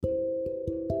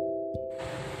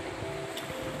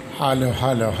Hello,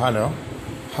 hello, hello.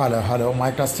 Hello, hello.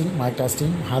 Mic testing, mic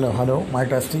testing. Hello, hello. Mic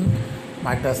testing,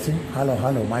 mic testing. Hello,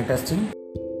 hello. Mic testing.